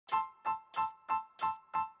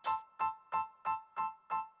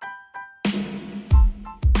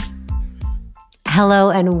Hello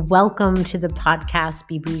and welcome to the podcast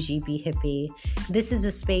Be Bougie, Be Hippie. This is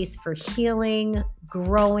a space for healing,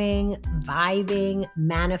 growing, vibing,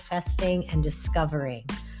 manifesting, and discovering.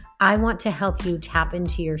 I want to help you tap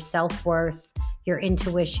into your self-worth, your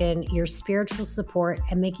intuition, your spiritual support,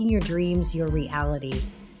 and making your dreams your reality.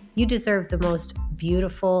 You deserve the most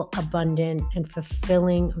beautiful, abundant, and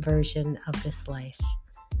fulfilling version of this life.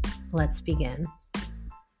 Let's begin.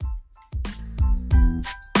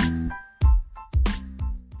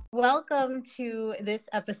 Welcome to this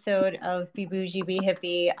episode of Be Bougie, Be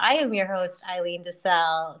Hippie. I am your host, Eileen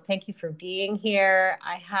DeSalle. Thank you for being here.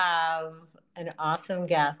 I have an awesome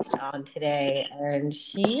guest on today, and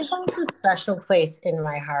she holds a special place in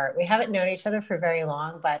my heart. We haven't known each other for very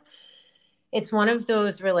long, but it's one of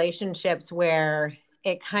those relationships where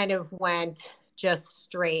it kind of went just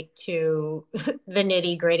straight to the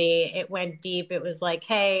nitty gritty. It went deep. It was like,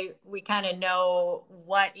 hey, we kind of know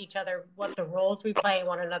what the roles we play in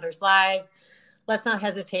one another's lives. Let's not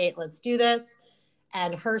hesitate. Let's do this.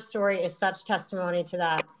 And her story is such testimony to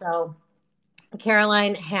that. So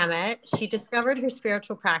Caroline Hammett, she discovered her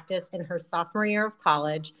spiritual practice in her sophomore year of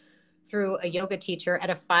college through a yoga teacher at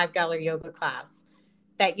a $5 yoga class.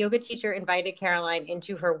 That yoga teacher invited Caroline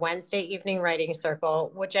into her Wednesday evening writing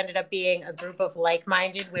circle, which ended up being a group of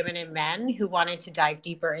like-minded women and men who wanted to dive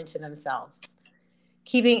deeper into themselves.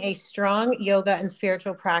 Keeping a strong yoga and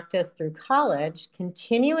spiritual practice through college,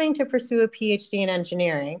 continuing to pursue a PhD in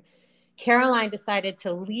engineering, Caroline decided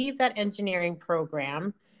to leave that engineering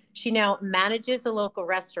program. She now manages a local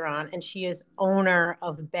restaurant, and she is owner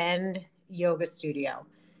of Bend Yoga Studio.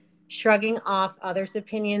 Shrugging off others'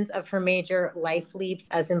 opinions of her major life leaps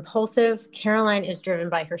as impulsive, Caroline is driven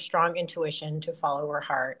by her strong intuition to follow her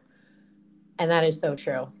heart. And that is so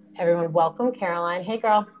true. Everyone, welcome Caroline. Hey,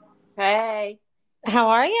 girl. Hey. How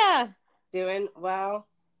are you? Doing well.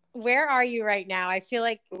 Where are you right now? I feel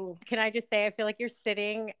like, can I just say, I feel like you're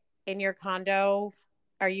sitting in your condo.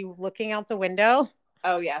 Are you looking out the window?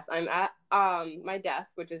 Oh, yes. I'm at my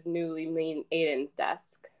desk, which is newly me and Aiden's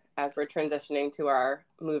desk, as we're transitioning to our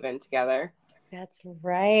move-in together. That's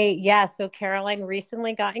right. Yeah. So Caroline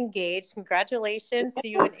recently got engaged. Congratulations to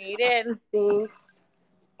you and Aiden. Thanks.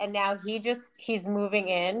 And now he's moving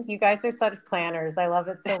in. You guys are such planners. I love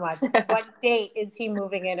it so much. What date is he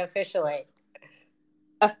moving in officially?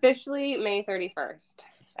 Officially May 31st.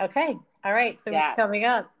 Okay. All right. So It's coming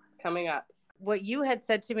up. Coming up. What you had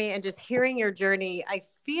said to me and just hearing your journey, I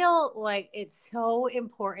feel like it's so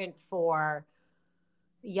important for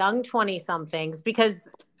young 20-somethings,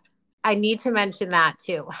 because I need to mention that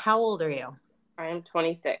too. How old are you? I am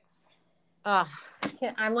 26.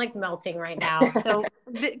 I'm like melting right now. So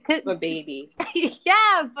a baby.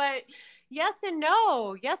 Yeah, but yes and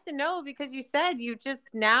no, because you said you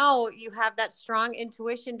have that strong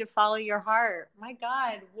intuition to follow your heart. My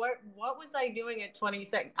God, what was I doing at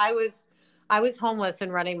 26? I was homeless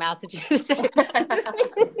and running Massachusetts.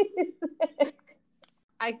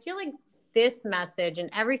 I feel like this message and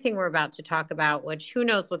everything we're about to talk about, which who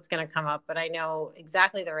knows what's going to come up, but I know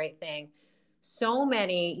exactly the right thing. So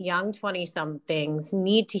many young 20-somethings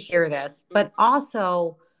need to hear this, but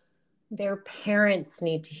also their parents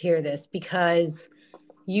need to hear this, because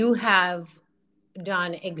you have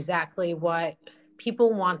done exactly what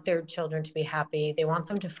people want their children to be happy. They want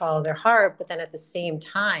them to follow their heart, but then at the same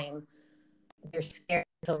time, they're scared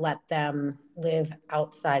to let them live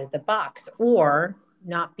outside of the box, or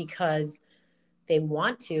not because they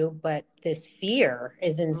want to, but this fear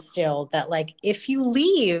is instilled that, like, if you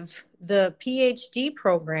leave the PhD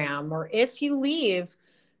program, or if you leave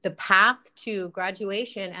the path to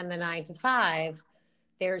graduation and the 9 to 5,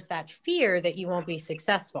 there's that fear that you won't be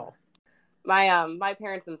successful. My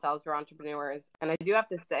parents themselves were entrepreneurs, and I do have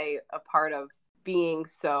to say, a part of being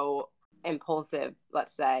so impulsive,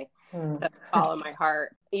 let's say, to follow my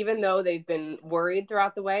heart, even though they've been worried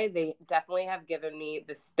throughout the way, they definitely have given me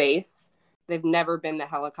the space. They've never been the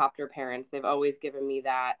helicopter parents. They've always given me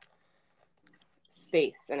that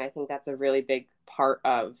space. And I think that's a really big part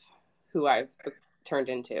of who I've turned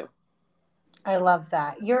into. I love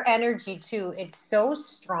that. Your energy too. It's so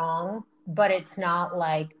strong, but it's not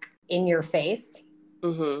like in your face.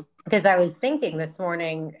 Mm-hmm. Because I was thinking this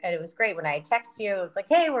morning, and it was great when I texted you, it was like,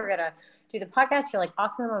 hey, we're going to do the podcast. You're like,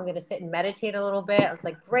 awesome. I'm going to sit and meditate a little bit. I was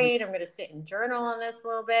like, great. I'm going to sit and journal on this a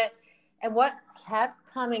little bit. And what kept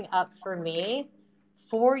coming up for me,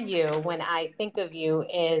 for you, when I think of you,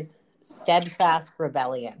 is steadfast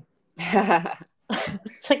rebellion.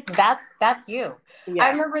 It's like, that's you. Yeah.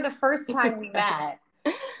 I remember the first time we met,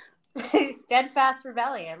 steadfast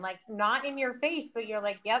rebellion, like, not in your face, but you're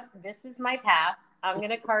like, yep, this is my path. I'm going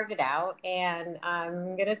to carve it out, and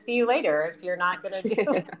I'm going to see you later if you're not going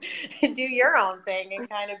to do your own thing and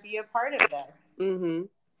kind of be a part of this. Mm-hmm.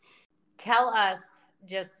 Tell us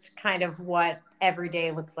just kind of what every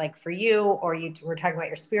day looks like for you, or you were talking about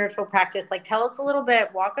your spiritual practice. Like, tell us a little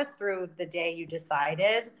bit, walk us through the day you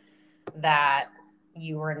decided that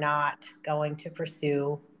you were not going to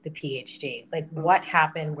pursue the PhD. Like, what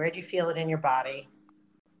happened? Where did you feel it in your body?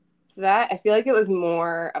 So that, I feel like it was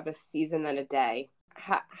more of a season than a day.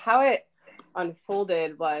 How it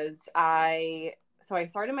unfolded was I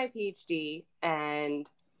started my PhD, and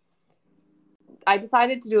I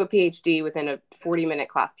decided to do a PhD within a 40-minute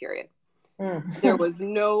class period. There was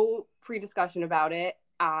no pre-discussion about it.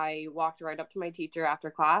 I walked right up to my teacher after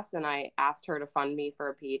class and I asked her to fund me for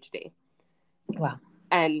a PhD. Wow.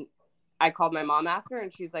 And I called my mom after,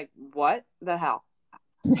 and she's like, what the hell?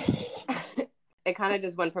 It kind of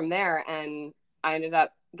just went from there, and I ended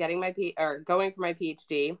up going for my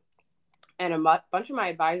PhD. And a bunch of my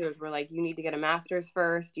advisors were like, you need to get a master's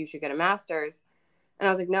first. You should get a master's. And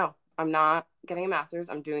I was like, no, I'm not getting a master's.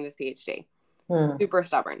 I'm doing this PhD. Super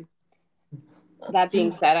stubborn. That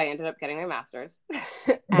being said, I ended up getting my master's.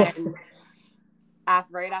 And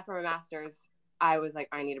right after my master's, I was like,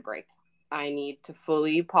 I need a break. I need to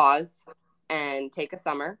fully pause and take a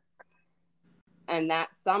summer. And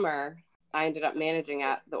that summer, I ended up managing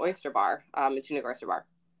at the Oyster Bar, the Tunic Oyster Bar.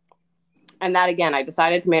 And that, again, I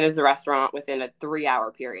decided to manage the restaurant within a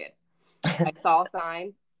 3-hour period. I saw a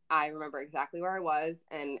sign. I remember exactly where I was,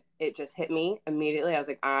 and it just hit me immediately. I was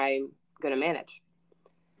like, I'm going to manage.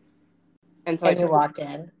 And so you walked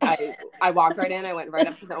in. I walked right in. I went right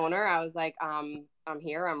up to the owner. I was like, I'm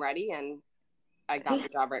here. I'm ready. And I got the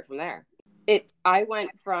job right from there. I went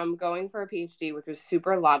from going for a PhD, which was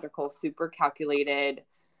super logical, super calculated,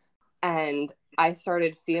 and I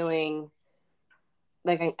started feeling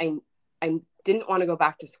like I didn't want to go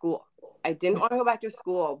back to school. I didn't want to go back to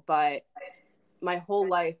school, but my whole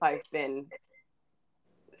life I've been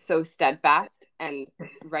so steadfast and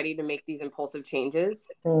ready to make these impulsive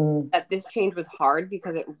changes that this change was hard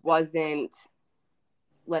because it wasn't,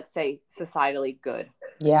 let's say, societally good.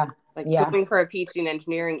 Going for a PhD in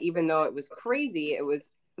engineering, even though it was crazy, it was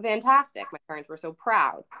fantastic. My parents were so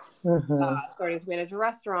proud. Starting to manage a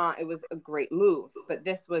restaurant, it was a great move. But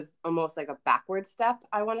this was almost like a backward step,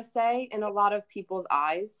 I want to say, in a lot of people's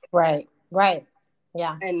eyes. Right.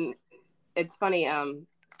 Yeah. And it's funny,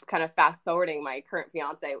 kind of fast forwarding, my current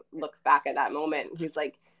fiance looks back at that moment. He's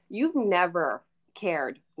like, you've never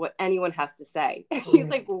cared what anyone has to say. He's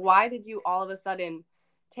like, well, why did you all of a sudden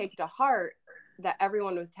take to heart that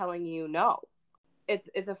everyone was telling you no?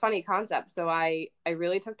 It's a funny concept. So I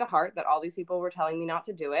really took to heart that all these people were telling me not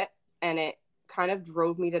to do it, and it kind of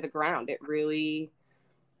drove me to the ground. It really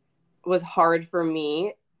was hard for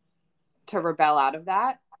me to rebel out of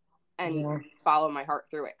that and follow my heart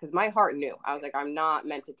through it, because my heart knew. I was like, I'm not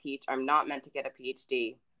meant to teach. I'm not meant to get a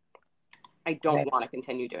PhD. I don't want to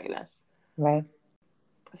continue doing this. Right.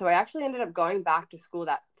 So I actually ended up going back to school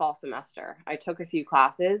that fall semester. I took a few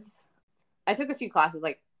classes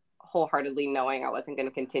like wholeheartedly knowing I wasn't going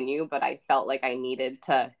to continue, but I felt like I needed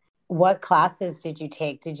to. What classes did you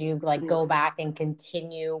take? Did you go back and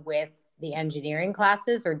continue with the engineering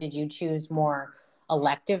classes, or did you choose more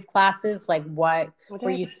elective classes? Like, what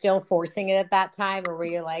were you still forcing it at that time, or were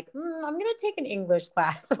you like, I'm going to take an English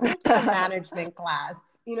class, I'm going to take a management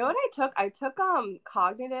class? You know what I took? I took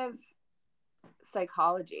cognitive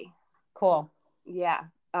psychology. Cool. Yeah.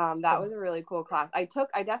 That was a really cool class. I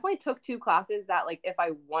definitely took 2 classes that, like, if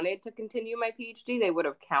I wanted to continue my PhD, they would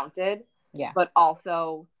have counted. Yeah. But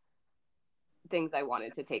also things I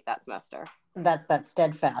wanted to take that semester. That's that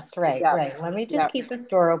steadfast. Right. Yeah. Right. Let me just keep this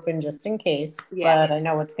door open just in case, but I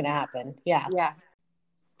know what's going to happen. Yeah. Yeah.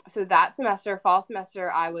 So that semester, fall semester,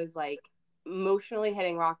 I was like emotionally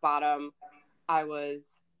hitting rock bottom. I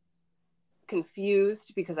was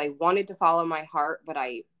confused because I wanted to follow my heart, but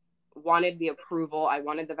I wanted the approval. I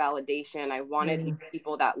wanted the validation. I wanted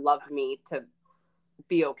people that loved me to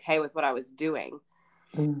be okay with what I was doing.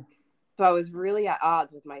 So I was really at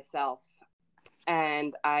odds with myself.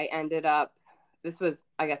 And I ended up, this was,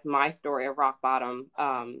 I guess, my story of rock bottom.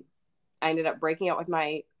 I ended up breaking up with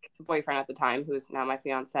my boyfriend at the time, who is now my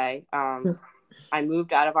fiance. I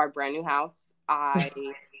moved out of our brand new house. I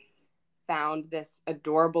found this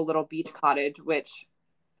adorable little beach cottage, which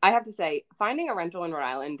I have to say, finding a rental in Rhode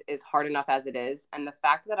Island is hard enough as it is. And the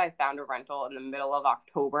fact that I found a rental in the middle of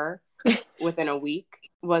October within a week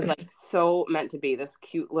was like so meant to be. This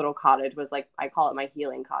cute little cottage was like, I call it my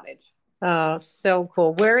healing cottage. Oh, so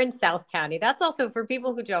cool. We're in South County. That's also, for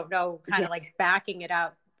people who don't know, kind of like backing it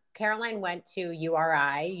up Caroline went to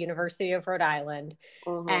URI, University of Rhode Island,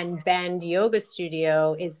 Mm-hmm. and Bend Yoga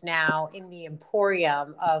Studio is now in the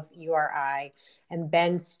Emporium of URI. And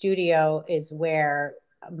Bend's studio is where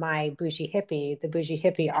my the bougie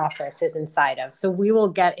hippie office is inside of. So we will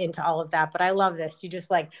get into all of that. But I love this. You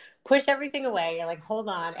just like push everything away. You're like, hold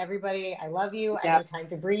on, everybody. I love you. I need time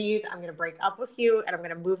to breathe. I'm going to break up with you and I'm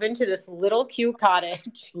going to move into this little cute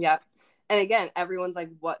cottage. Yep. And again, everyone's like,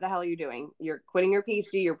 what the hell are you doing? You're quitting your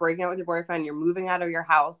PhD. You're breaking up with your boyfriend. You're moving out of your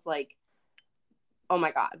house. Like, oh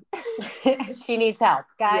my God. She needs help.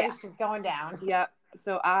 Guys, she's going down. Yep.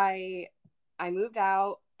 So I moved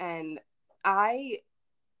out, and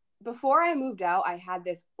before I moved out, I had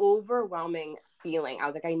this overwhelming feeling. I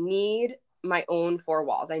was like, I need my own four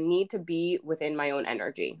walls. I need to be within my own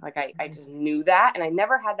energy. Like I just knew that. And I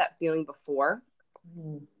never had that feeling before.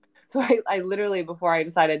 Mm-hmm. So I literally, before I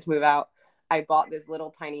decided to move out, I bought this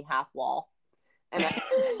little tiny half wall.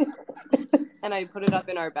 And I put it up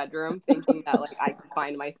in our bedroom thinking that like I could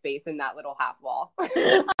find my space in that little half wall.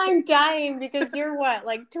 I'm dying because you're what,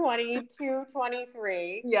 like 22,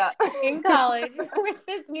 23? Yeah. In college with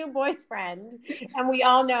this new boyfriend. And we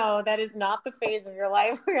all know that is not the phase of your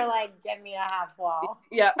life where you're like, get me a half wall.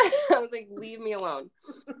 Yeah. I was like, leave me alone.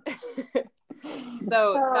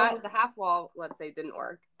 So the half wall, let's say, didn't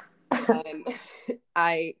work. And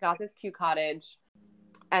I got this cute cottage.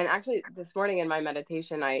 And actually this morning in my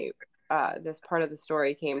meditation, this part of the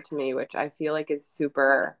story came to me, which I feel like is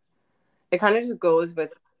super, it kind of just goes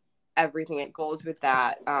with everything. It goes with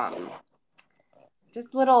that,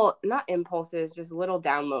 just little, not impulses, just little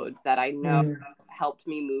downloads that I know helped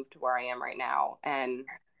me move to where I am right now. And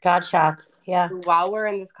God shots. Yeah. While we're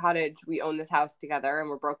in this cottage, we own this house together and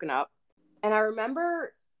we're broken up. And I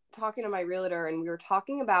remember talking to my realtor, and we were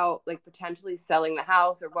talking about like potentially selling the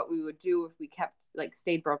house or what we would do if we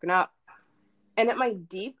stayed broken up. And at my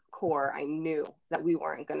deep core, I knew that we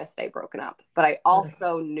weren't going to stay broken up. But I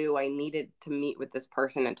also knew I needed to meet with this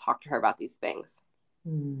person and talk to her about these things.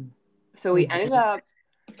 So we ended up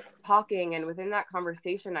talking. And within that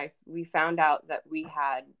conversation, we found out that we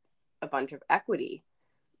had a bunch of equity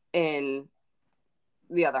in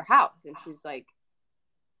the other house. And she's like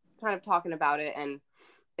kind of talking about it. And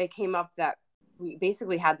it came up that we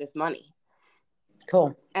basically had this money.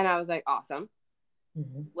 Cool. And I was like, awesome.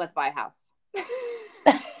 Let's buy a house.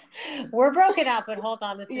 We're broken up, but hold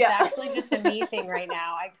on. This is actually just a me thing right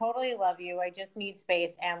now. I totally love you. I just need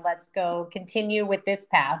space, and let's go continue with this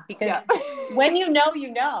path, because when you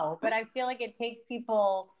know, but I feel like it takes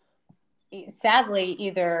people, sadly,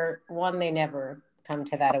 either one, they never come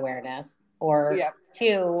to that awareness, or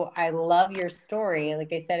two, I love your story,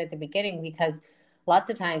 like I said at the beginning, because lots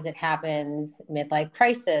of times it happens midlife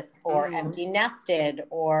crisis or empty nested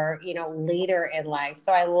or, later in life.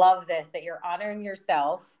 So I love this, that you're honoring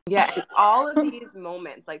yourself. Yeah. And all of these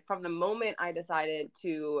moments, like from the moment I decided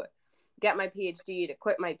to get my PhD, to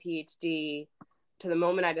quit my PhD, to the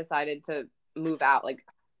moment I decided to move out, like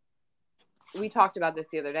we talked about this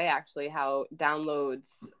the other day, actually, how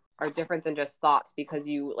downloads are different than just thoughts, because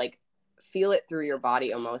you like feel it through your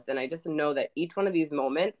body almost. And I just know that each one of these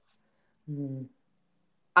moments,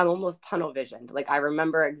 I'm almost tunnel visioned. Like I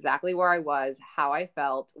remember exactly where I was, how I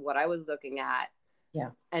felt, what I was looking at,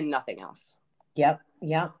 and nothing else. Yep.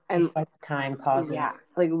 And it's like time pauses. Yeah.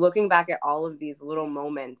 Like looking back at all of these little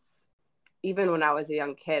moments, even when I was a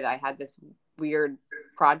young kid, I had this weird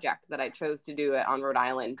project that I chose to do on Rhode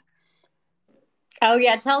Island. Oh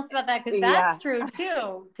yeah, tell us about that, because that's true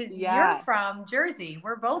too. Because you're from Jersey.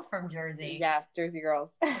 We're both from Jersey. Yes, Jersey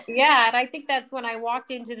girls. Yeah, and I think that's when I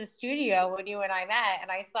walked into the studio when you and I met,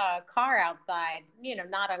 and I saw a car outside.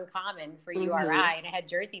 Not uncommon for URI, and it had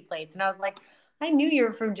Jersey plates, and I was like, I knew you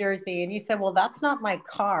were from Jersey, and you said, "Well, that's not my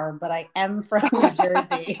car, but I am from New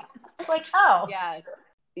Jersey." It's like, oh, yes.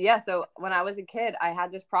 Yeah, so when I was a kid, I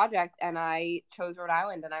had this project, and I chose Rhode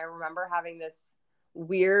Island, and I remember having this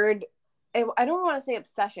weird, I don't want to say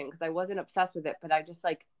obsession, because I wasn't obsessed with it, but I just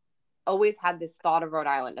like always had this thought of Rhode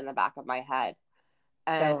Island in the back of my head.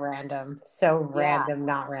 And so random,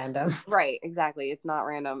 not random. Right, exactly. It's not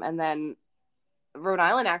random. And then Rhode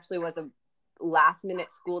Island actually was a last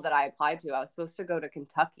minute school that I applied to. I was supposed to go to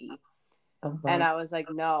Kentucky. Oh, wow. And I was like,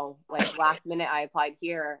 no, like last minute I applied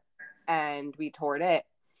here, and we toured it.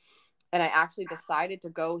 And I actually decided to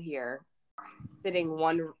go here, sitting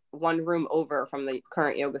one room over from the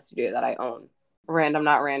current yoga studio that I own. Random,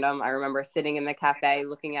 not random. I remember sitting in the cafe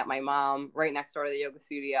looking at my mom right next door to the yoga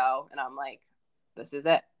studio, and I'm like, this is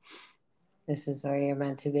it. This is where you're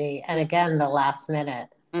meant to be. And again, the last minute,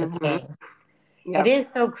 the pain. Yep. It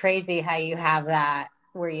is so crazy how you have that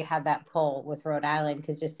where you had that pull with Rhode Island,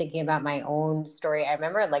 because just thinking about my own story, I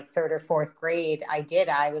remember in like third or fourth grade,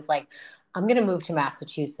 I was like, I'm going to move to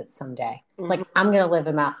Massachusetts someday. Like, I'm going to live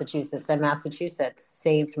in Massachusetts, and Massachusetts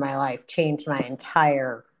saved my life, changed my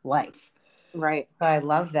entire life. Right. So I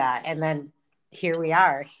love that. And then here we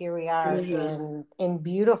are in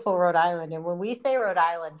beautiful Rhode Island. And when we say Rhode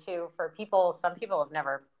Island too, for people, some people have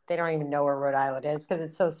never, they don't even know where Rhode Island is because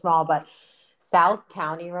it's so small, but South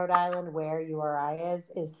County, Rhode Island, where URI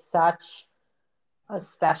is such a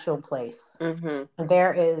special place.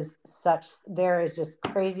 There is just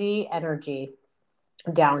crazy energy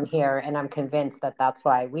down here. And I'm convinced that that's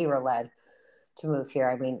why we were led to move here.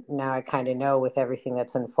 I mean, now I kind of know with everything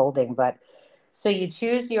that's unfolding, but so you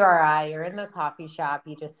choose URI, you're in the coffee shop,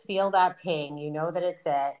 you just feel that ping, you know that it's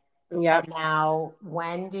it. Yeah. And now,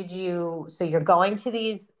 so you're going to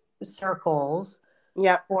these circles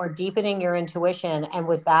for deepening your intuition. And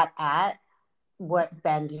was that at what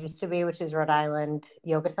Bend used to be, which is Rhode Island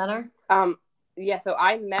Yoga Center? Yeah, so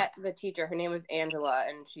I met the teacher. Her name was Angela,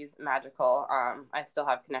 and she's magical. I still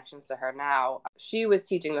have connections to her now. She was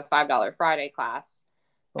teaching the $5 Friday class,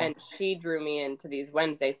 and she drew me into these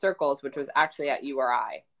Wednesday circles, which was actually at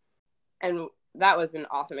URI. And that was an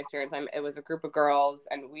awesome experience. It was a group of girls,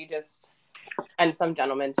 and and some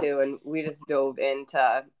gentlemen too, and we just dove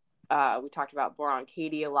into, we talked about Boron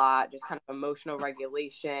Katie a lot, just kind of emotional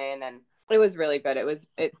regulation, and it was really good.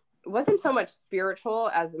 It wasn't so much spiritual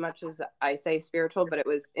as much as I say spiritual, but it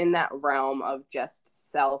was in that realm of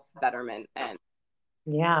just self-betterment and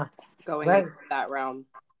going into that realm.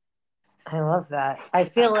 I love that. I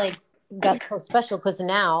feel like that's so special because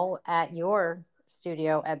now at your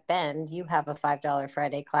studio at Bend, you have a $5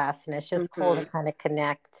 Friday class, and it's just cool to kind of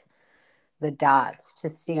connect the dots to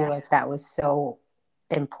see like that was so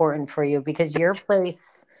important for you, because your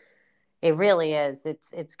place, it really is.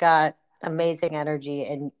 It's got amazing energy,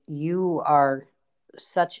 and you are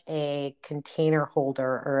such a container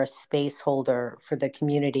holder or a space holder for the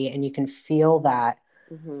community, and you can feel that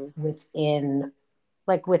within,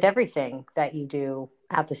 like with everything that you do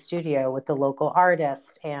at the studio with the local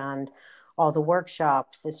artists and all the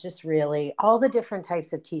workshops. It's just really all the different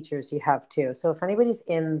types of teachers you have too. So if anybody's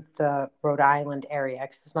in the Rhode Island area,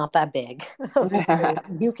 because it's not that big of a state,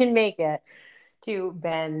 you can make it to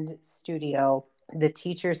Bend Studio. The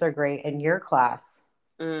teachers are great, and your class,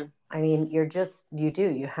 I mean,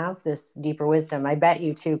 you have this deeper wisdom. I bet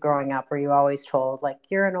you too, growing up, were you always told like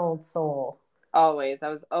you're an old soul? Always. I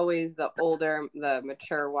was always the older, the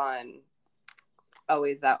mature one.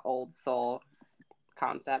 Always that old soul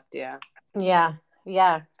concept. Yeah.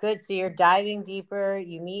 Yeah, good. So you're diving deeper.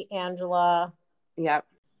 You meet Angela. Yep.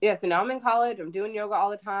 Yeah, so now I'm in college. I'm doing yoga all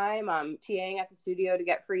the time. I'm TAing at the studio to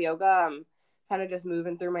get free yoga. I'm kind of just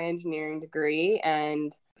moving through my engineering degree,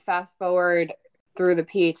 and fast forward through the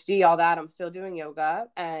PhD, all that, I'm still doing yoga.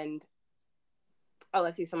 And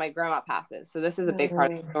let's see. So my grandma passes. So this is a big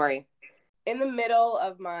part of the story. In the middle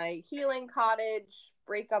of my healing cottage,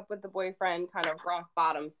 breakup with the boyfriend, kind of rock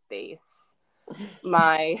bottom space,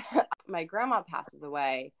 my grandma passes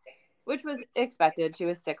away, which was expected. She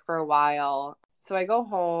was sick for a while. So I go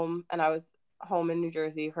home, and I was home in New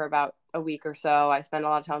Jersey for about a week or so. I spent a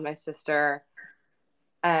lot of time with my sister,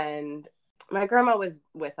 and my grandma was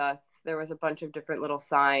with us. There was a bunch of different little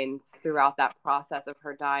signs throughout that process of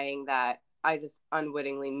her dying that I just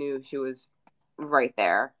unwittingly knew she was right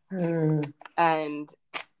there. And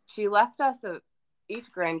she left us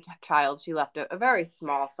each grandchild, she left a very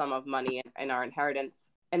small sum of money in our inheritance.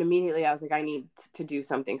 And immediately I was like, I need to do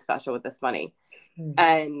something special with this money.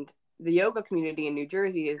 And the yoga community in New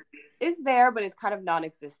Jersey is there, but it's kind of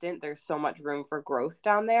non-existent. There's so much room for growth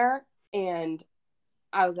down there. And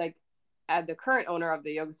I was like, the current owner of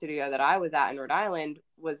the yoga studio that I was at in Rhode Island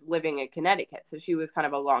was living in Connecticut. So she was kind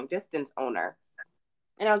of a long distance owner.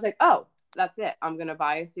 And I was like, oh, that's it. I'm going to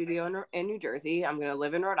buy a studio in New Jersey. I'm going to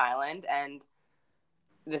live in Rhode Island. And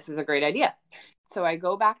this is a great idea. So I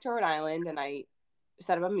go back to Rhode Island, and I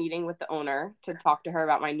set up a meeting with the owner to talk to her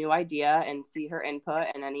about my new idea and see her input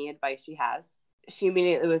and any advice she has. She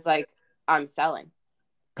immediately was like, I'm selling.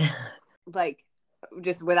 Like,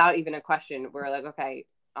 just without even a question, we're like, okay,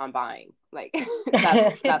 I'm buying. Like,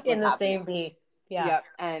 that's in the happening. Same beat. Yeah. Yep.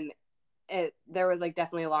 And there was like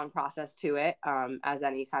definitely a long process to it, as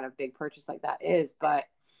any kind of big purchase like that is. But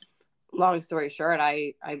long story short,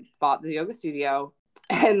 I bought the yoga studio,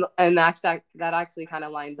 and that actually kind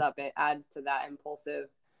of lines up. It adds to that impulsive,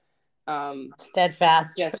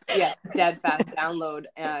 steadfast download.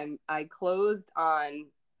 And I closed on.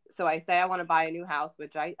 So I say I want to buy a new house,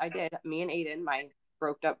 which I did. Me and Aiden, my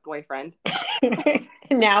broke up boyfriend.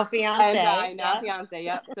 Now fiance. And now fiance,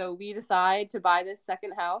 yep. So we decide to buy this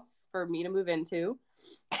second house for me to move into.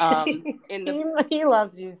 He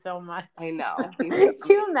loves you so much. I know. Can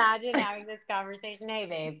you imagine having this conversation? Hey,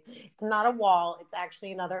 babe, it's not a wall. It's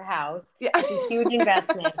actually another house. Yeah. It's a huge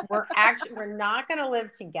investment. We're not going to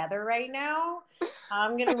live together right now.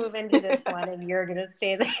 I'm going to move into this one and you're going to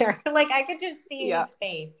stay there. Like I could just see his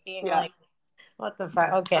face being like, what the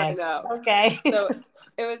fuck? Okay. I know. Okay. So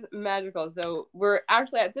it was magical. So we're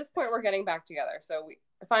actually at this point, we're getting back together. So we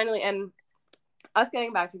finally, and us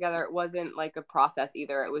getting back together, it wasn't like a process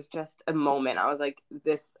either. It was just a moment. I was like,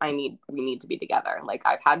 we need to be together. Like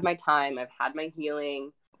I've had my time, I've had my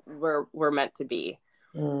healing. We're meant to be.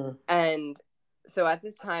 And so at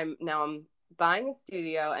this time now I'm buying a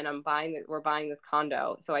studio and we're buying this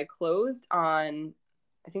condo. So I closed on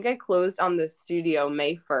the studio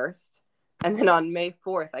May 1st. And then on May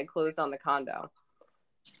 4th, I closed on the condo.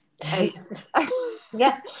 And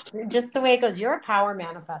yeah, just the way it goes. You're a power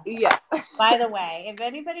manifestor. Yeah. By the way, if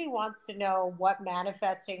anybody wants to know what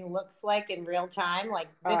manifesting looks like in real time, like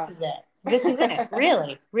this is it. This is it.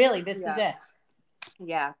 Really, this is it.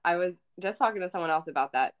 Yeah. I was just talking to someone else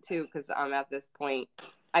about that too, because I'm at this point,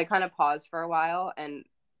 I kind of paused for a while, and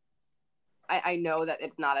I know that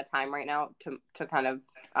it's not a time right now to kind of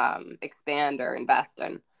expand or invest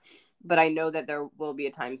in. But I know that there will be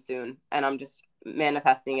a time soon, and I'm just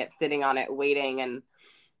manifesting it, sitting on it, waiting, and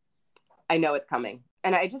I know it's coming.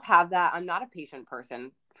 And I just have that. I'm not a patient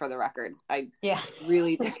person, for the record. I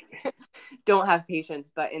really don't have patience,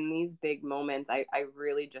 but in these big moments, I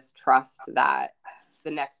really just trust that the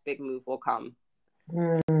next big move will come.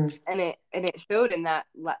 And it showed in that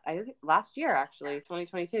I think last year, actually,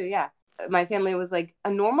 2022. Yeah. My family was like,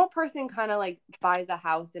 a normal person kind of like buys a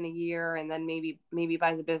house in a year and then maybe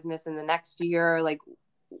buys a business in the next year. Like,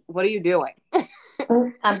 what are you doing?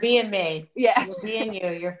 I'm being me. Yeah. You're being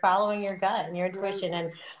you. You're following your gut and your intuition.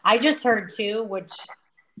 And I just heard too, which,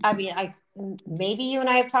 I mean, maybe you and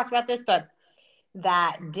I have talked about this, but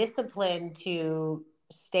that discipline to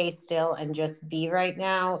stay still and just be right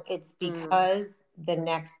now, it's because the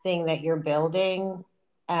next thing that you're building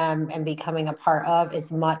and becoming a part of is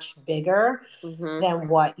much bigger than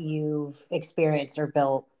what you've experienced or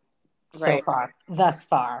built thus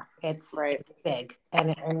far. It's big,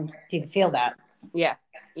 and you can feel that. Yeah.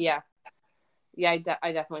 I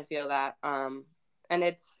definitely feel that. And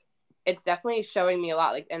it's definitely showing me a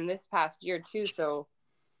lot. Like in this past year too. So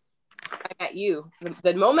I met you.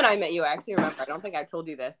 The moment I met you, I actually remember. I don't think I told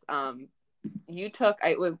you this. You took.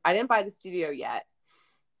 I didn't buy the studio yet,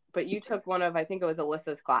 but you took one of, I think it was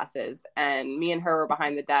Alyssa's classes, and me and her were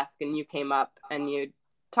behind the desk, and you came up and you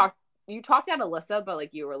talked at Alyssa, but like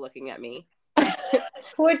you were looking at me.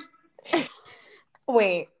 Which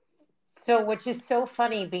is so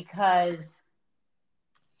funny because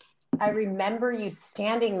I remember you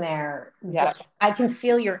standing there. Yeah. I can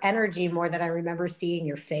feel your energy more than I remember seeing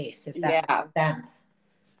your face, if that makes sense.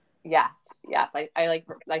 Yes.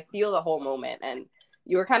 I feel the whole moment, and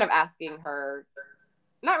you were kind of asking her,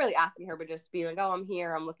 not really asking her, but just being like, oh, I'm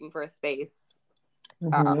here. I'm looking for a space.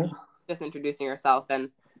 Just introducing yourself. And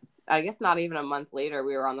I guess not even a month later,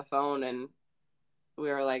 we were on the phone and we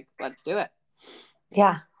were like, let's do it.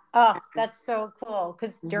 Yeah. Oh, that's so cool.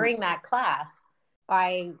 Because during that class,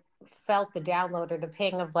 I felt the download or the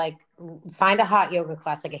ping of like, find a hot yoga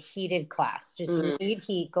class, like a heated class. Just you need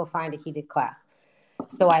heat, go find a heated class.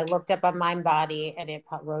 So I looked up on MindBody and it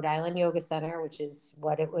put Rhode Island Yoga Center, which is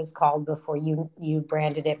what it was called before you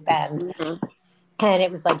branded it Bend. And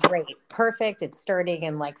it was like, great, perfect. It's starting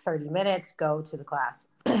in like 30 minutes. Go to the class.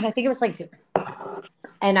 I think it was like,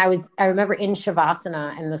 and I remember in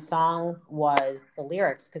Shavasana, and the song was the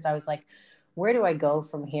lyrics, because I was like, where do I go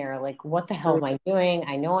from here? Like, what the hell am I doing?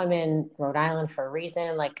 I know I'm in Rhode Island for a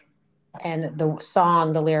reason. Like, and the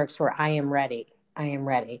song, the lyrics were, I am ready. I am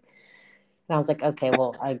ready. And I was like, okay,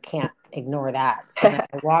 well, I can't ignore that. So then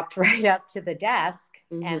I walked right up to the desk,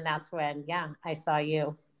 and that's when, I saw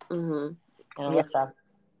you. And Alyssa.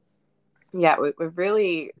 Yeah, we've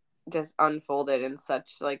really just unfolded in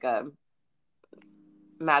such like a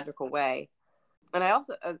magical way. And I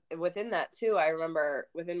also, within that too, I remember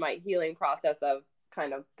within my healing process of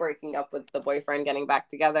kind of breaking up with the boyfriend, getting back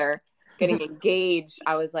together, getting engaged,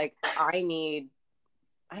 I was like, I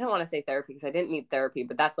don't want to say therapy because I didn't need therapy,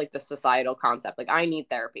 but that's like the societal concept. Like, I need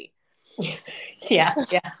therapy. Yeah.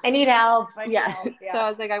 I need help. Yeah. So I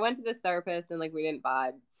was like, I went to this therapist and like we didn't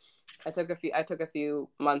vibe. I took a few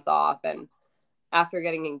months off, and after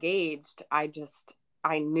getting engaged, I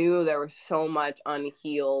knew there was so much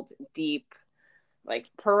unhealed, deep, like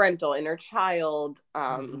parental, inner child,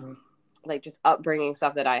 like just upbringing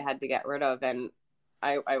stuff that I had to get rid of. And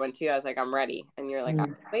I went to you, I was like, I'm ready. And you're like,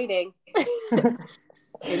 I'm waiting. And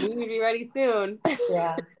you need to be ready soon.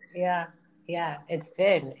 Yeah.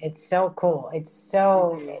 It's so cool. It's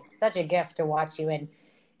such a gift to watch you. And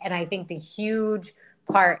I think the huge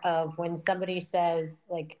part of when somebody says,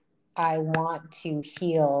 like, I want to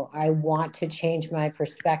heal, I want to change my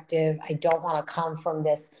perspective, I don't want to come from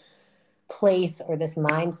this place or this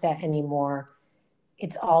mindset anymore.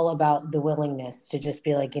 It's all about the willingness to just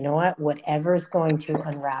be like, you know what, whatever's going to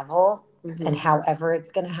unravel and however it's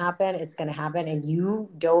going to happen, it's going to happen. And you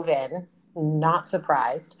dove in, not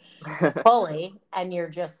surprised, fully. And you're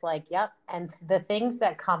just like, yep. And the things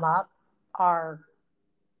that come up are,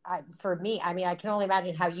 for me, I mean, I can only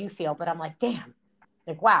imagine how you feel, but I'm like, damn,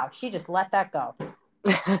 like, wow, she just let that go.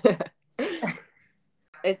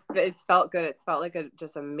 It's felt good. It's felt like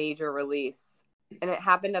just a major release. And it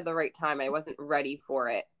happened at the right time. I wasn't ready for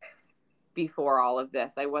it before all of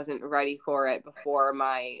this. I wasn't ready for it before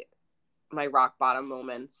my rock bottom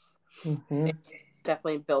moments. It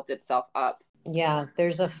definitely built itself up. Yeah,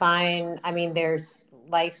 there's there's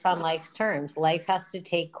life on life's terms. Life has to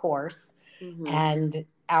take course. And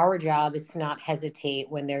our job is to not hesitate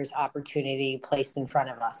when there's opportunity placed in front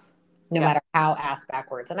of us, no matter how ass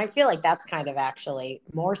backwards. And I feel like that's kind of actually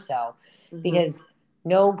more so because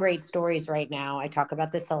no great stories right now. I talk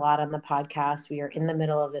about this a lot on the podcast. We are in the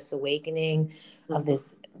middle of this awakening of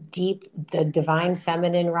this the divine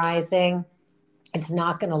feminine rising. It's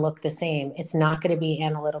not going to look the same. It's not going to be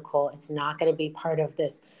analytical. It's not going to be part of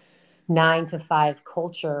this 9 to 5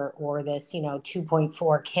 culture or this,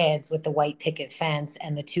 2.4 kids with the white picket fence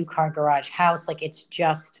and the 2-car garage house. Like, it's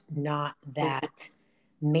just not that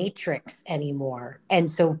matrix anymore. And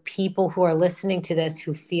so people who are listening to this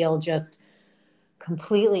who feel just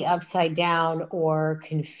completely upside down or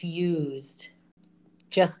confused,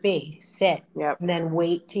 just sit and then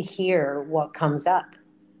wait to hear what comes up.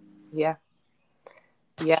 Yeah.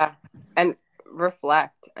 And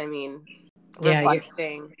reflect. I mean,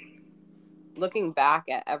 reflecting, looking back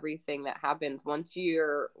at everything that happens once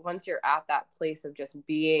you're at that place of just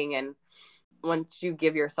being, and once you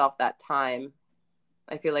give yourself that time,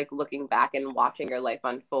 I feel like looking back and watching your life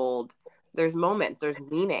unfold, there's moments, there's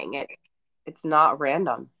meaning. It's not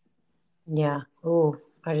random. Yeah. Ooh,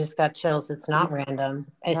 I just got chills. It's not random.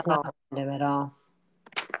 It's not random at all.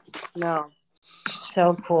 No.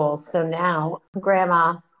 So cool. So now,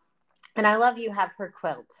 Grandma, and I love you have her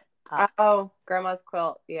quilt up. Oh, Grandma's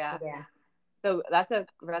quilt. Yeah. So that's a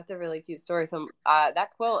really cute story. So that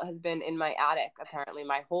quilt has been in my attic apparently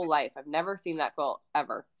my whole life. I've never seen that quilt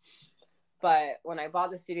ever. But when I bought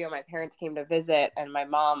the studio, my parents came to visit, and my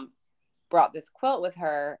mom brought this quilt with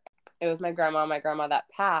her. It was my grandma that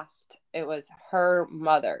passed. It was her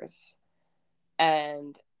mother's.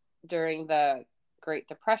 And during the Great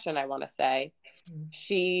Depression, I want to say,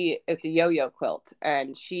 it's a yo-yo quilt,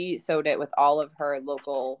 and she sewed it with all of her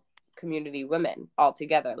local community women all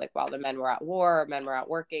together. Like, while the men were at war, men were out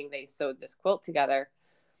working, they sewed this quilt together.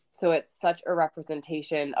 So it's such a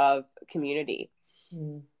representation of community.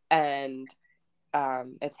 And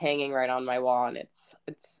it's hanging right on my wall, and it's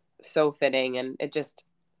so fitting, and it just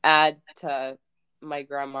adds to my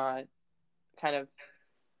grandma kind of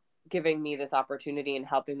giving me this opportunity and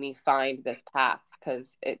helping me find this path,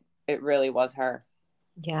 because it really was her.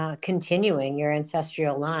 Yeah, continuing your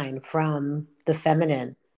ancestral line from the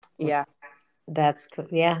feminine. Yeah. That's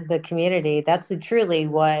the community. That's truly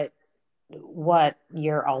what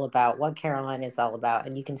you're all about, what Caroline is all about,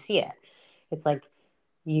 and you can see it. It's like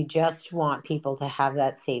you just want people to have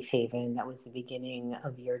that safe haven. That was the beginning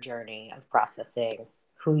of your journey of processing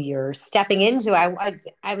who you're stepping into.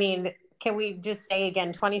 I mean, can we just say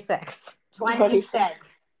again, 26.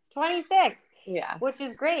 Yeah. Which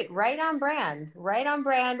is great. Right on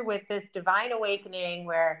brand with this divine awakening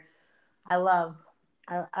where I love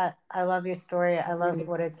your story. I love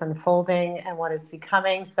what it's unfolding and what it's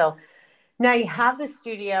becoming. So now you have the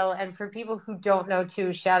studio, and for people who don't know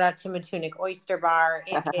too, shout out to Matunic Oyster Bar.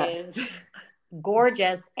 It is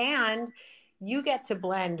gorgeous, and you get to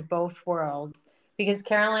blend both worlds because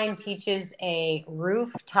Caroline teaches a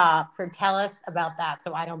rooftop. Tell us about that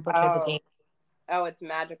so I don't butcher the date. Oh, it's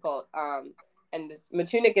magical. And this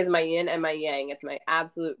Matunic is my yin and my yang. It's my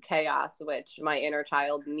absolute chaos, which my inner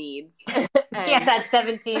child needs. That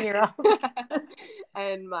 17-year-old.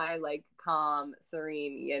 And my calm,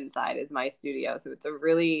 serene yin side is my studio. So it's a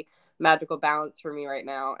really magical balance for me right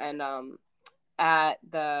now. And at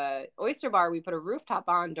the Oyster Bar, we put a rooftop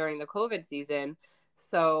on during the COVID season.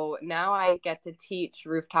 So now I get to teach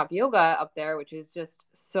rooftop yoga up there, which is just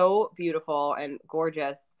so beautiful and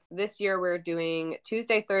gorgeous. this year we're doing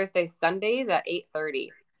Tuesday, Thursday, Sundays at 8:30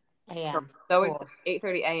 a.m. So Cool.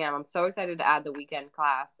 8:30 a.m. I'm so excited to add the weekend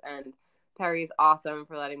class, and Perry's awesome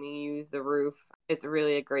for letting me use the roof. It's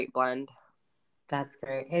really a great blend. That's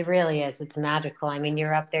great. It really is. It's magical. I mean,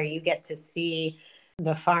 you're up there, you get to see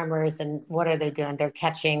the farmers, and what are they doing? They're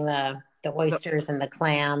catching the oysters and the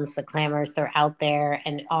clams, the clammers. They're out there,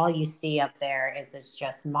 and all you see up there is it's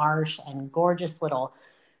just marsh and gorgeous little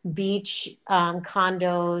beach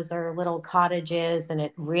condos or little cottages, and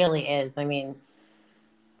it really is. I mean,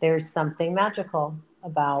 there's something magical Yeah.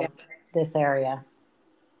 about this area.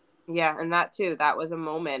 Yeah, and that too, that was a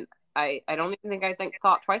moment. I don't even think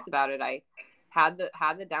thought twice about it. I had the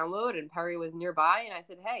download, and Perry was nearby, and I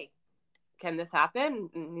said, "Hey, can this happen?"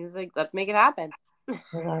 And he was like, "Let's make it happen."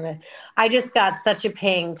 I love it. I just got such a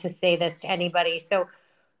ping to say this to anybody. So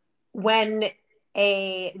when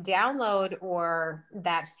a download, or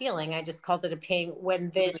that feeling, I just called it a ping,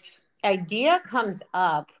 when this idea comes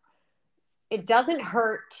up, it doesn't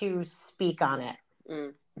hurt to speak on it.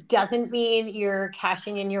 Mm. Doesn't mean you're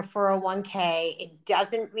cashing in your 401k. It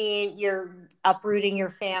doesn't mean you're uprooting your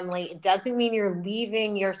family. It doesn't mean you're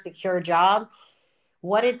leaving your secure job.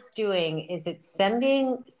 What it's doing is it's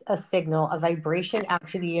sending a signal, a vibration out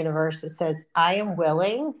to the universe that says, I am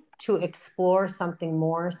willing to explore something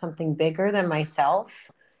more, something bigger than myself,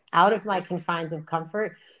 out of my confines of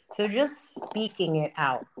comfort. So just speaking it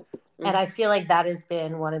out. And I feel like that has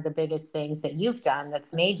been one of the biggest things that you've done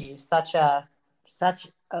that's made you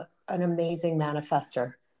an amazing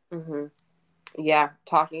manifester. Mm-hmm. Yeah,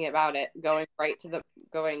 talking about it, going right to the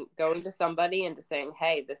going to somebody and just saying,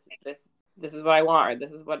 "Hey, this is what I want, or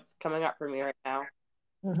this is what's coming up for me right now."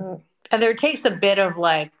 Mm-hmm. And there takes a bit of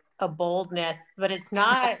like a boldness, but it's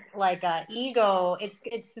not like a ego. It's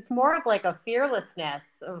just more of like a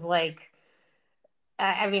fearlessness of like,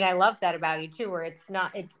 I mean, I love that about you too, where it's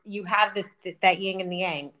not, it's, you have this, that yin and the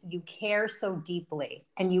yang. You care so deeply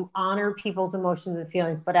and you honor people's emotions and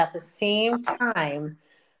feelings, but at the same time,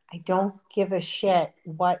 I don't give a shit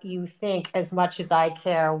what you think as much as I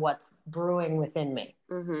care what's brewing within me.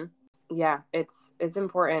 Mm-hmm. Yeah, it's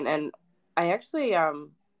important, and I actually I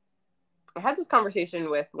had this conversation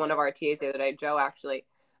with one of our TAs the other day, Joe, actually,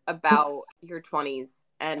 about your 20s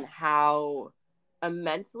and how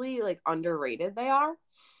immensely like underrated they are.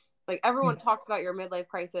 Like everyone talks about your midlife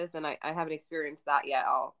crisis, and I haven't experienced that yet.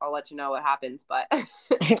 I'll let you know what happens, but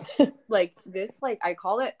like this, like I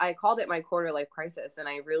called it my quarter life crisis, and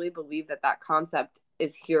I really believe that concept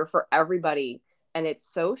is here for everybody, and it's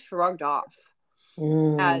so shrugged off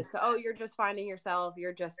as to, oh, you're just finding yourself,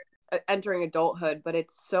 you're just entering adulthood, but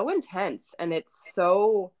it's so intense and it's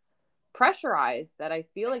so pressurized that I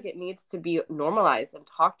feel like it needs to be normalized and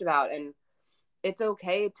talked about. And it's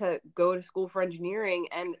okay to go to school for engineering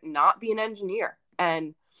and not be an engineer,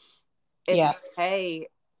 and it's Yes. okay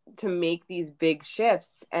to make these big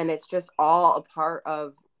shifts, and it's just all a part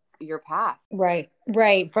of your path. Right.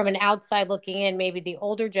 From an outside looking in, maybe the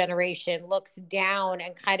older generation looks down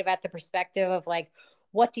and kind of at the perspective of like,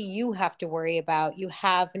 what do you have to worry about? You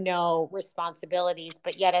have no responsibilities,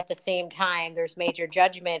 but yet at the same time, there's major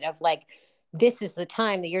judgment of like, this is the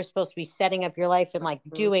time that you're supposed to be setting up your life and like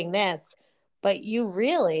Mm-hmm. doing this. But you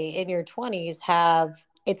really, in your 20s, have,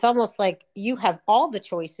 it's almost like you have all the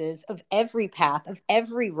choices of every path, of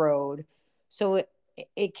every road. So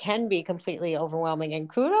it can be completely overwhelming. And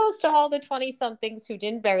kudos to all the 20 somethings who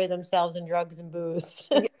didn't bury themselves in drugs and booze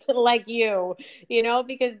like you know,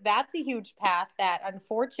 because that's a huge path that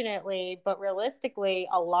unfortunately, but realistically,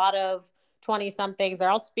 a lot of 20 somethings, or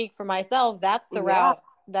I'll speak for myself, that's the Yeah, route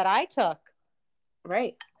that I took.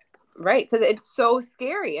 right. Right. Because it's so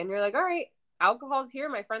scary. And you're like, all right, alcohol's here.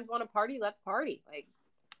 My friends want to party. Let's party. Like,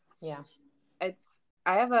 Yeah.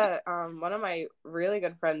 I have one of my really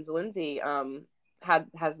good friends, Lindsay,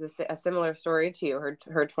 has a similar story to you. Her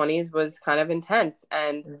 20s was kind of intense.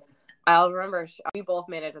 And I'll remember we both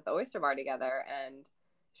managed at the Oyster Bar together, and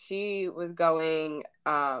she was going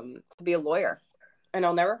to be a lawyer. And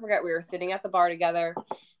I'll never forget, we were sitting at the bar together.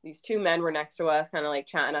 These two men were next to us, kind of like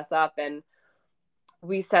chatting us up. And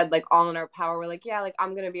we said, like, all in our power, we're like, yeah, like,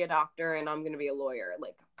 I'm going to be a doctor and I'm going to be a lawyer.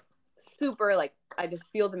 Like, super, like, I just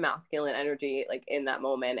feel the masculine energy, like, in that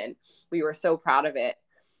moment. And we were so proud of it.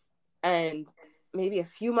 And maybe a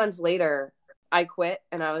few months later, I quit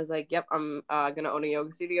and I was like, yep, I'm going to own a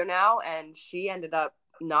yoga studio now. And she ended up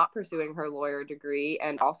not pursuing her lawyer degree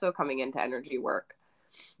and also coming into energy work.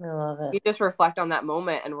 I love it. We just reflect on that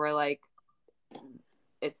moment and we're like,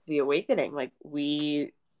 it's the awakening. Like,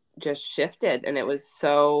 we just shifted, and it was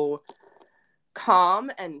so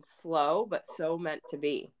calm and slow, but so meant to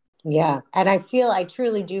be. Yeah. And I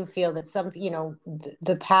truly do feel that some,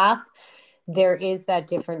 the path, there is that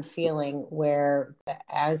different feeling where,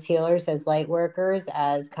 as healers, as light workers,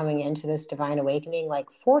 as coming into this divine awakening,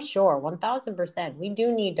 like for sure, 1000%, we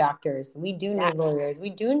do need doctors, we do Yeah. need lawyers, we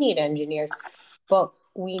do need engineers, but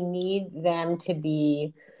we need them to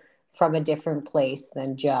be from a different place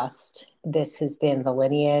than just this has been the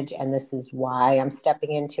lineage and this is why I'm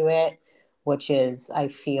stepping into it, which is, I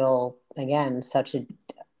feel, again, such a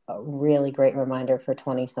really great reminder for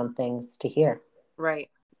 20 somethings to hear. Right.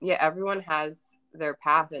 Yeah, everyone has their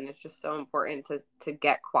path, and it's just so important to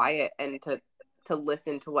get quiet and to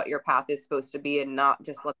listen to what your path is supposed to be and not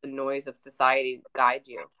just let the noise of society guide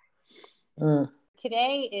you.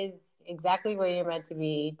 Today is exactly where you're meant to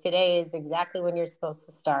be. Today is exactly when you're supposed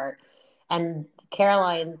to start. And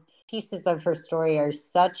Caroline's pieces of her story are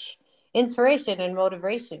such inspiration and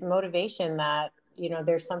motivation that,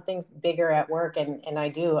 there's something bigger at work. And I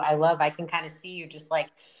can kind of see you just like,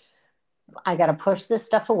 I got to push this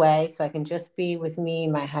stuff away so I can just be with me,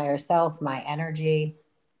 my higher self, my energy,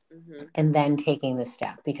 Mm-hmm. and then taking the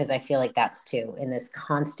step, because I feel like that's too in this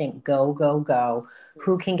constant go, go, go.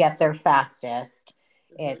 Who can get there fastest?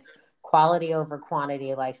 Mm-hmm. It's quality over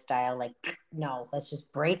quantity lifestyle. Like, no, let's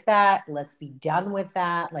just break that. Let's be done with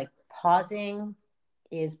that. Like, pausing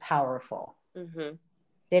is powerful. Mm-hmm.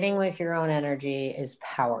 Sitting with your own energy is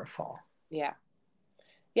powerful. Yeah.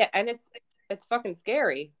 Yeah, and it's fucking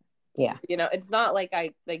scary. Yeah. It's not like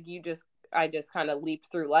I just kind of leaped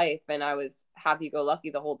through life and I was happy go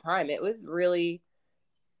lucky the whole time. It was really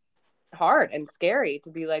hard and scary to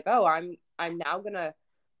be like, oh, I'm now gonna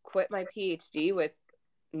quit my PhD with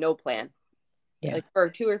no plan. Yeah. Like for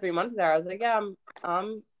 2 or 3 months there, I was like, yeah,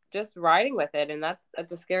 I'm just riding with it, and that's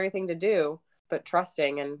a scary thing to do, but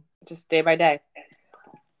trusting and just day by day.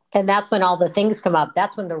 And that's when all the things come up.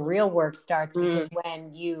 That's when the real work starts, because Mm.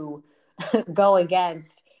 when you go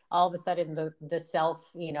against, all of a sudden the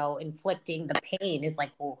self, inflicting the pain is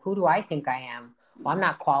like, well, who do I think I am? Well, I'm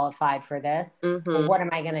not qualified for this. Well, Mm-hmm. what am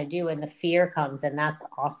I going to do? And the fear comes. And that's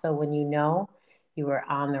also when you are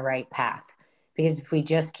on the right path. Because if we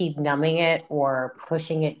just keep numbing it or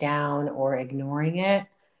pushing it down or ignoring it,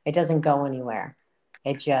 it doesn't go anywhere.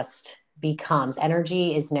 It just becomes,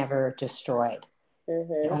 energy is never destroyed. It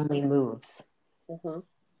Mm-hmm. only moves. Mm-hmm.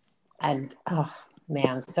 And oh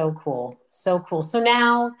man, so cool. So cool. So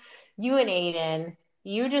now you and Aiden,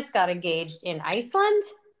 you just got engaged in Iceland?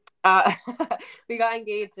 Uh, we got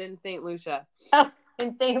engaged in St. Lucia. Oh,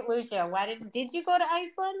 in St. Lucia. Why did you go to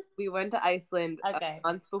Iceland? We went to Iceland Okay. a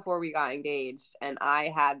month before we got engaged, and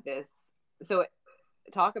I had this. So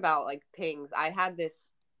talk about like pings. I had this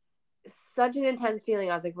such an intense feeling.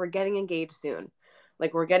 I was like, we're getting engaged soon.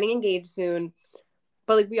 Like we're getting engaged soon.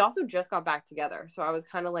 But like we also just got back together. So I was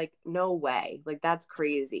kind of like, no way. Like that's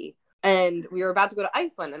crazy. And we were about to go to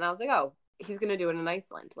Iceland, and I was like, oh, he's gonna do it in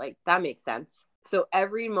Iceland. Like that makes sense. So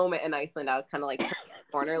every moment in Iceland I was kind of like turning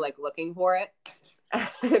the corner, like looking for it.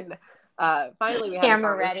 And finally we had a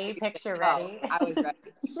Camera conversation. ready, picture Oh, ready. I was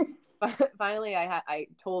ready. But finally I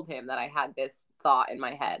told him that I had this thought in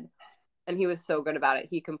my head, and he was so good about it.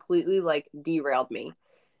 He completely like derailed me.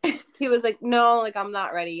 He was like, no, like I'm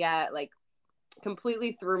not ready yet, like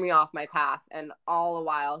completely threw me off my path. And all the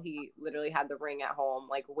while he literally had the ring at home,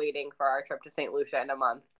 like waiting for our trip to St. Lucia in a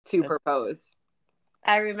month to propose.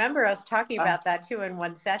 I remember us talking about that too in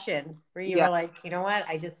one session where you Yeah. were like, you know what?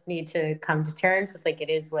 I just need to come to terms with like, it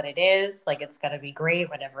is what it is. Like, it's going to be great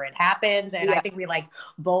whenever it happens. And I think we like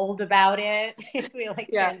bowled about it. We like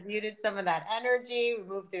transmuted some of that energy. We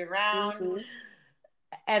moved it around. Mm-hmm.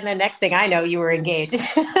 And the next thing I know, you were engaged.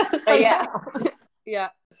 Like, yeah. Yeah.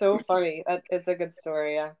 So funny. It's a good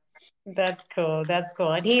story. Yeah. That's cool. That's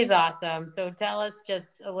cool. And he's awesome. So tell us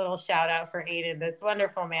just a little shout out for Aiden, this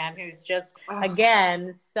wonderful man who's just,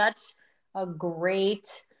 again, such a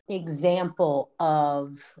great example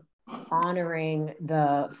of honoring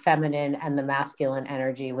the feminine and the masculine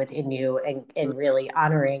energy within you, and really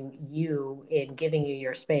honoring you in giving you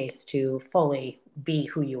your space to fully be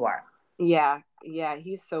who you are. Yeah. Yeah.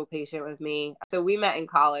 He's so patient with me. So we met in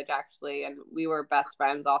college actually, and we were best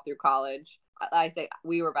friends all through college. I say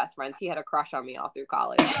we were best friends. He had a crush on me all through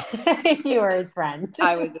college. You were his friend.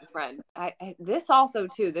 I was his friend. This also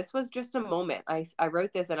too. This was just a moment. I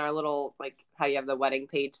wrote this in our little like how you have the wedding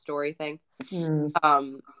page story thing.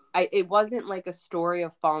 It wasn't like a story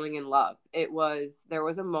of falling in love. There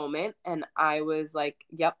was a moment, and I was like,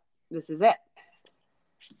 yep, this is it.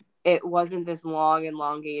 It wasn't this long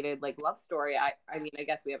elongated like love story. I mean, I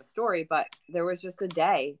guess we have a story, but there was just a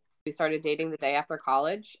day. We started dating the day after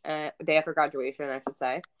college, day after graduation, I should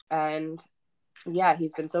say. And Yeah,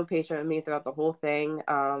 he's been so patient with me throughout the whole thing.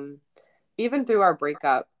 Even through our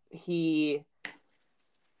breakup, he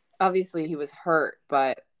was hurt,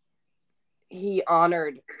 but he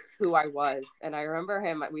honored who I was. And I remember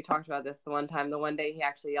him, we talked about this the one day he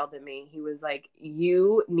actually yelled at me. He was like,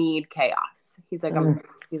 "You need chaos." He's like,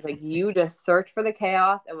 he's like, "You just search for the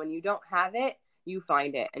chaos, and when you don't have it, you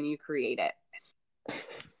find it and you create it."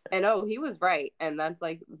 And he was right. And that's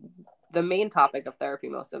like the main topic of therapy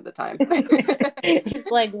most of the time.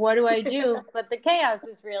 It's like, what do I do? But the chaos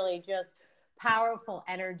is really just powerful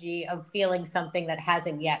energy of feeling something that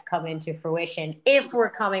hasn't yet come into fruition. If we're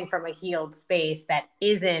coming from a healed space that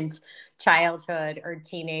isn't childhood or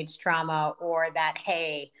teenage trauma, or that,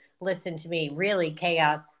 hey, listen to me, really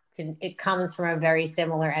chaos it comes from a very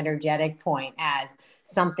similar energetic point as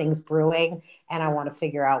something's brewing and I want to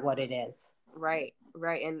figure out what it is. Right.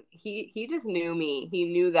 And he just knew me. He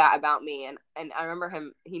knew that about me. And I remember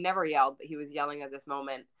him, he never yelled, but he was yelling at this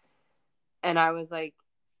moment. And I was like,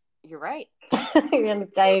 "You're right."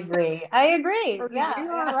 I agree. Yeah.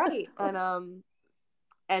 You are right.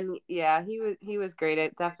 And yeah, he was great.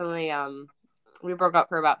 It definitely we broke up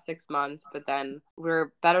for about 6 months, but then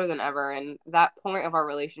we're better than ever. And that point of our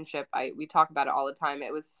relationship, we talk about it all the time.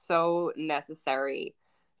 It was so necessary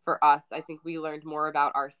for us. I think we learned more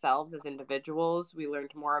about ourselves as individuals. We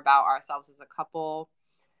learned more about ourselves as a couple.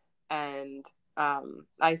 And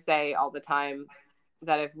I say all the time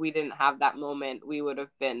that if we didn't have that moment, we would have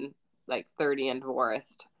been like 30 and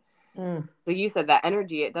divorced. So you said that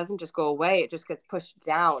energy, it doesn't just go away, it just gets pushed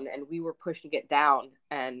down, and we were pushing it down,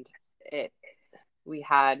 and we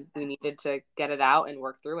needed to get it out and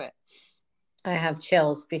work through it. I have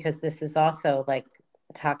chills because this is also like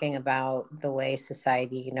talking about the way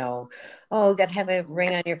society, oh, got to have a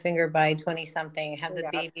ring on your finger by 20 something, have the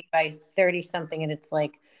baby by 30 something. And it's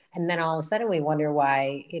like, and then all of a sudden we wonder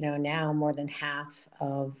why, now more than half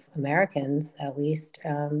of Americans, at least,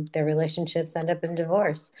 their relationships end up in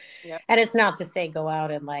divorce. Yep. And it's not to say go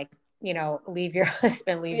out and like, leave your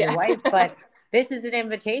husband, leave your wife, but this is an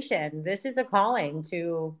invitation. This is a calling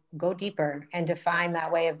to go deeper and to find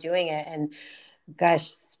that way of doing it. And gosh,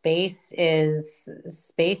 space is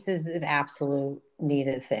an absolute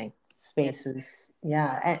needed thing. Space is,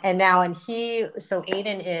 yeah. And now, so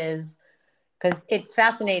Aiden is, because it's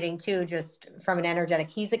fascinating too, just from an energetic,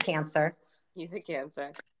 he's a Cancer.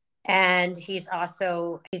 And he's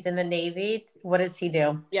in the Navy. What does he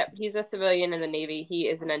do? Yep, he's a civilian in the Navy. He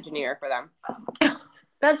is an engineer for them.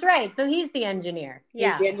 That's right. So he's the engineer.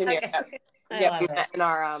 Yeah. He's the engineer. Okay.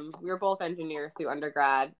 We were both engineers through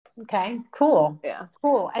undergrad. Okay, cool. Yeah.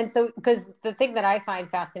 Cool. And so, because the thing that I find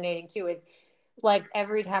fascinating too is, like,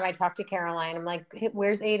 every time I talk to Caroline, I'm like, hey,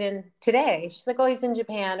 "Where's Aiden today?" She's like, "Oh, he's in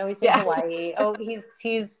Japan. Oh, he's in Hawaii. Oh,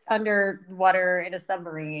 he's underwater in a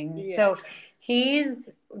submarine." Yeah. So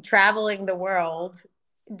he's traveling the world,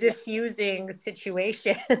 diffusing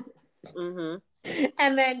situations. Mm-hmm.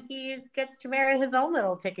 And then he gets to marry his own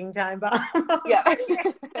little ticking time bomb. Yeah.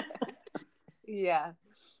 Yeah.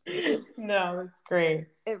 No, it's great.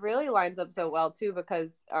 It really lines up so well too,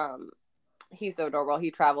 because he's so adorable. He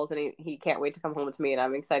travels and he can't wait to come home to me, and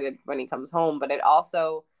I'm excited when he comes home. But it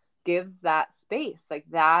also gives that space, like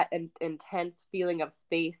that intense feeling of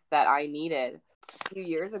space that I needed a few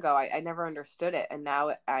years ago. I never understood it, and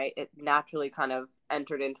now it naturally kind of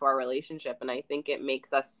entered into our relationship, and I think it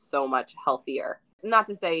makes us so much healthier. Not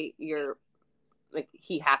to say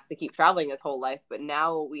he has to keep traveling his whole life, but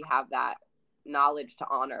now we have that knowledge to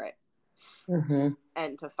honor it. Mm-hmm.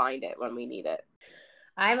 And to find it when we need it.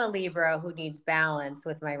 I'm a Libra who needs balance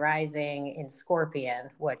with my rising in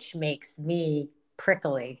Scorpion, which makes me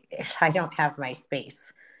prickly if I don't have my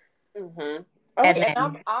space. Mm-hmm. Okay,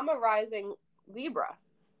 and I'm a rising Libra.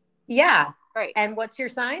 Yeah. Right. And what's your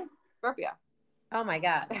sign? Scorpio. Oh my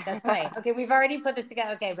God. That's right. Okay, we've already put this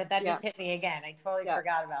together. Okay, but that just hit me again. I totally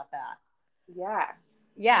forgot about that. Yeah.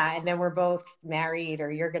 Yeah, and then we're both married,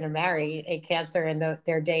 or you're going to marry a Cancer, and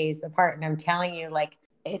their days apart. And I'm telling you, like,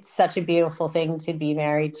 it's such a beautiful thing to be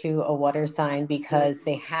married to a water sign, because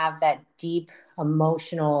they have that deep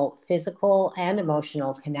emotional, physical and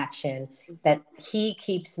emotional connection that he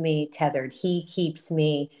keeps me tethered. He keeps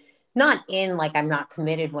me not in, like, I'm not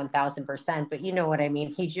committed 1000%, but you know what I mean?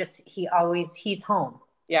 He's home.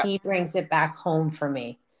 Yep. He brings it back home for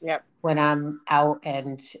me. Yep. When I'm out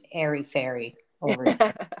and airy fairy over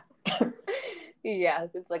here.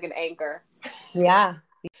 Yes, it's like an anchor. Yeah.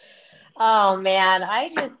 Oh man,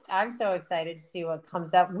 I'm so excited to see what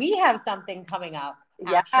comes up. We have something coming up,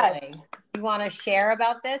 actually. Yes. You want to share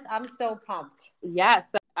about this? I'm so pumped.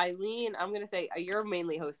 Yes. So Eileen, I'm going to say you're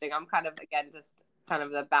mainly hosting. I'm kind of, again, just kind of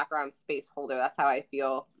the background space holder. That's how I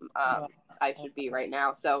feel. I should be right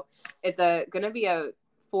now. So it's going to be a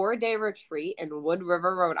 4-day retreat in Wood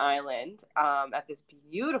River, Rhode Island, at this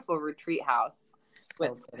beautiful retreat house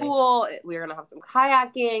with pool. We're going to have some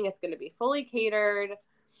kayaking. It's going to be fully catered.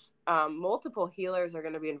 Multiple healers are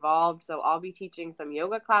going to be involved. So I'll be teaching some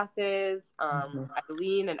yoga classes.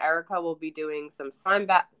 Eileen and Erica will be doing some sound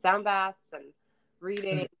baths and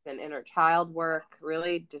readings and inner child work,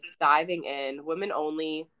 really just diving in, women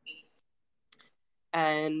only.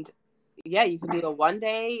 And yeah, you can do a 1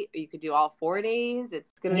 day, you could do all 4 days.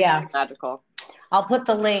 It's going to be magical. I'll put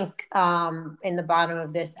the link in the bottom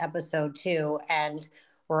of this episode too. And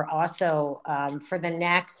we're also, for the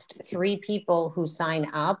next 3 people who sign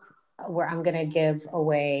up, where I'm going to give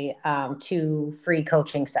away 2 free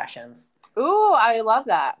coaching sessions. Ooh, I love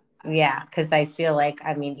that. Yeah, because I feel like,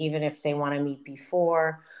 I mean, even if they want to meet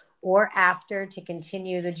before or after to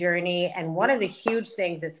continue the journey. And one of the huge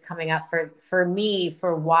things that's coming up for me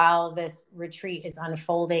for while this retreat is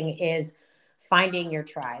unfolding is finding your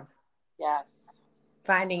tribe. Yes.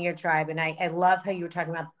 Finding your tribe. And I love how you were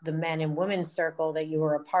talking about the men and women's circle that you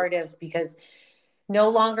were a part of, because no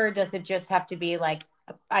longer does it just have to be like,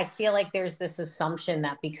 I feel like there's this assumption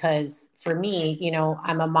that because for me, you know,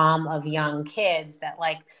 I'm a mom of young kids, that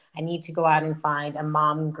like I need to go out and find a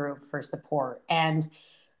mom group for support. And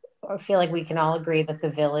I feel like we can all agree that the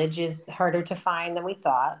village is harder to find than we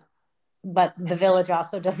thought. But the village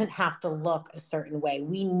also doesn't have to look a certain way.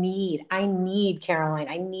 I need Caroline.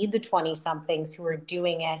 I need the 20 somethings who are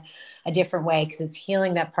doing it a different way, because it's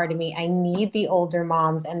healing that part of me. I need the older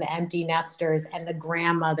moms and the empty nesters and the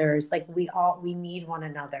grandmothers. Like we need one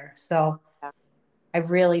another. So I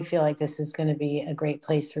really feel like this is going to be a great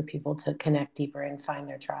place for people to connect deeper and find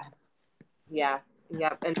their tribe. Yeah.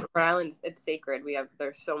 Yeah. And Rhode Island, it's sacred.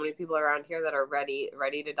 There's so many people around here that are ready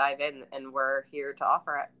to dive in, and we're here to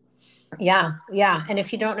offer it. Yeah. Yeah. And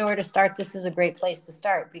if you don't know where to start, this is a great place to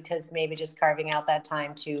start, because maybe just carving out that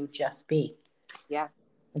time to just be. Yeah.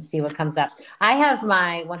 And see what comes up. I have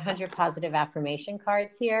my 100 positive affirmation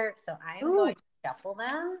cards here. So I am going to shuffle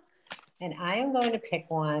them, and I am going to pick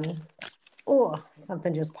one. Oh,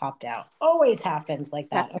 something just popped out. Always happens like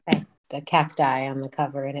that. Okay. The cacti on the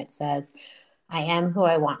cover, and it says, I am who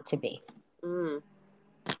I want to be.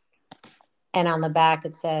 And on the back,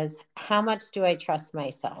 it says, how much do I trust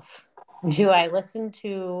myself? Do I listen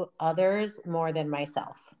to others more than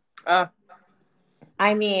myself?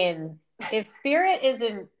 I mean, if spirit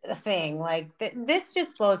isn't a thing, like this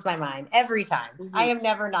just blows my mind every time. I am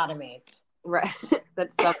never not amazed. Right.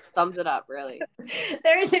 That sums it up, really.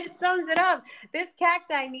 It sums it up. This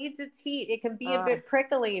cacti needs its heat. It can be a bit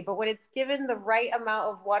prickly, but when it's given the right amount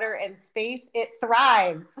of water and space, it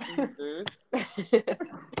thrives.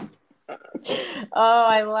 Oh,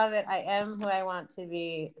 I love it. I am who I want to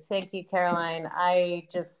be. Thank you, Caroline. I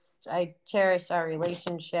cherish our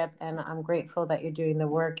relationship, and I'm grateful that you're doing the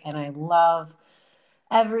work, and I love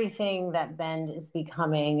everything that Bend is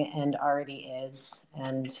becoming and already is.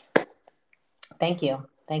 And thank you.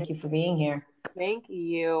 Thank you for being here. Thank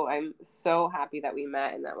you. I'm so happy that we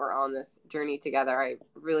met and that we're on this journey together. I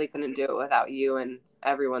really couldn't do it without you and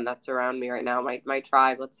everyone that's around me right now, my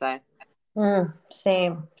tribe, let's say.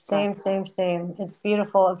 Same. It's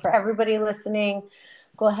beautiful. And for everybody listening,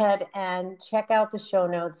 go ahead and check out the show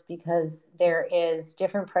notes, because there is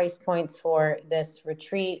different price points for this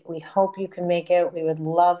retreat. We hope you can make it. We would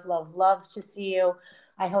love, love, love to see you.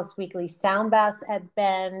 I host weekly sound baths at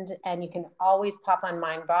Bend, and you can always pop on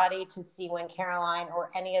Mind Body to see when Caroline or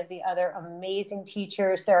any of the other amazing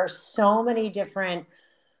teachers. There are so many different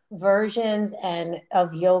versions and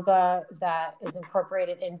of yoga that is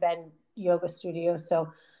incorporated in Bend Yoga Studio.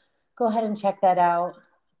 So go ahead and check that out.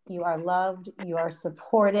 You are loved. You are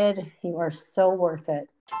supported. You are so worth it.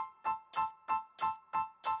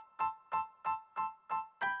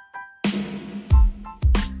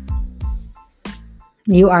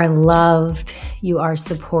 You are loved. You are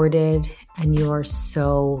supported, and you are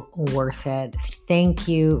so worth it. Thank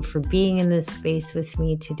you for being in this space with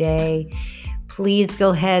me today. Please go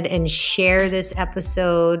ahead and share this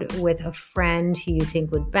episode with a friend who you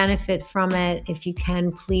think would benefit from it. If you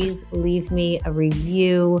can, please leave me a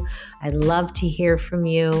review. I'd love to hear from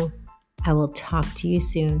you. I will talk to you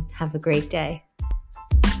soon. Have a great day.